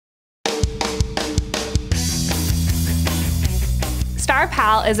Star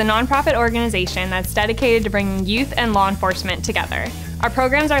Pal is a nonprofit organization that's dedicated to bringing youth and law enforcement together. Our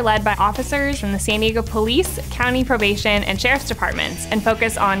programs are led by officers from the San Diego Police, County Probation, and Sheriff's Departments and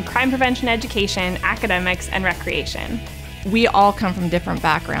focus on crime prevention education, academics, and recreation. We all come from different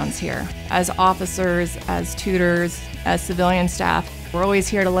backgrounds here. As officers, as tutors, as civilian staff, we're always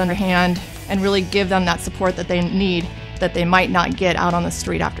here to lend a hand and really give them that support that they need that they might not get out on the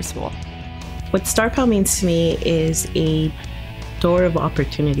street after school. What Star Pal means to me is a door of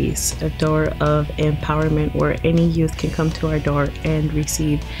opportunities, a door of empowerment where any youth can come to our door and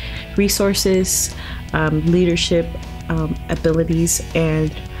receive resources, leadership, abilities,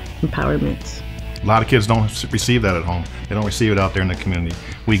 and empowerment. A lot of kids don't receive that at home. They don't receive it out there in the community.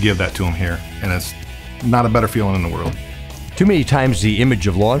 We give that to them here, and it's not a better feeling in the world. Too many times the image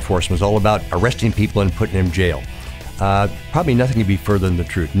of law enforcement is all about arresting people and putting them in jail. Probably nothing could be further than the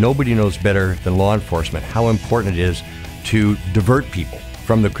truth. Nobody knows better than law enforcement how important it is to divert people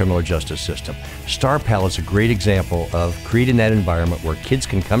from the criminal justice system. Star Pal is a great example of creating that environment where kids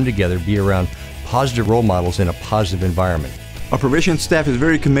can come together, be around positive role models in a positive environment. Our probation staff is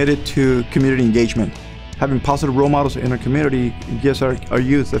very committed to community engagement. Having positive role models in our community gives our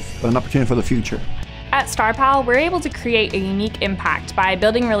youth an opportunity for the future. At Star Pal, we're able to create a unique impact by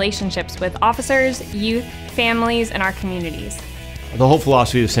building relationships with officers, youth, families, and our communities. The whole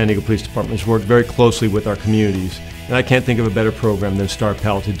philosophy of the San Diego Police Department is to work very closely with our communities, and I can't think of a better program than Star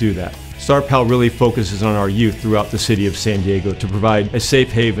Pal to do that. Star Pal really focuses on our youth throughout the city of San Diego to provide a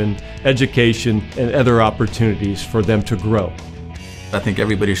safe haven, education, and other opportunities for them to grow. I think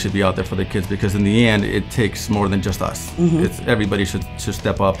everybody should be out there for the kids because in the end it takes more than just us. Everybody should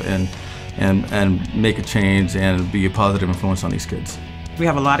step up and make a change and be a positive influence on these kids. We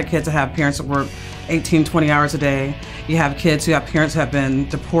have a lot of kids that have parents that work 18, 20 hours a day. You have kids who have parents who have been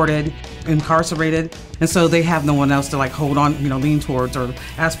deported, incarcerated, and so they have no one else to hold on, lean towards or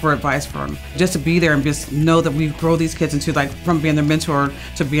ask for advice from. Just to be there and just know that we grow these kids into from being their mentor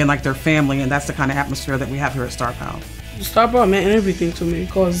to being their family, and that's the kind of atmosphere that we have here at Star Pal. Star Pal meant everything to me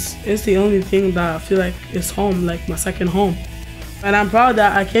because it's the only thing that I feel like is home, like my second home. And I'm proud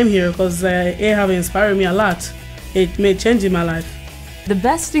that I came here because it have inspired me a lot. It made change in my life. The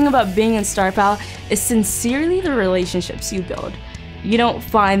best thing about being in Star Pal is sincerely the relationships you build. You don't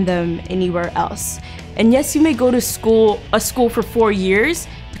find them anywhere else. And yes, you may go to a school for 4 years,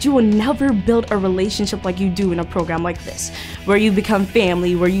 but you will never build a relationship like you do in a program like this, where you become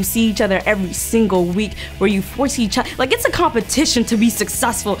family, where you see each other every single week, where you force each other, it's a competition to be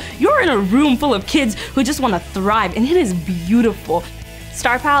successful. You're in a room full of kids who just want to thrive, and it is beautiful.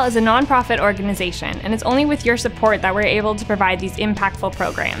 Star Pal is a nonprofit organization, and it's only with your support that we're able to provide these impactful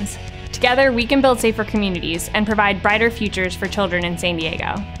programs. Together, we can build safer communities and provide brighter futures for children in San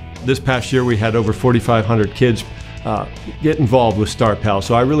Diego. This past year we had over 4,500 kids get involved with Star Pal,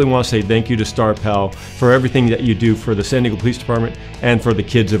 so I really want to say thank you to Star Pal for everything that you do for the San Diego Police Department and for the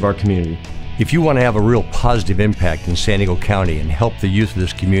kids of our community. If you want to have a real positive impact in San Diego County and help the youth of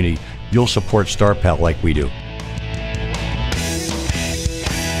this community, you'll support Star Pal like we do.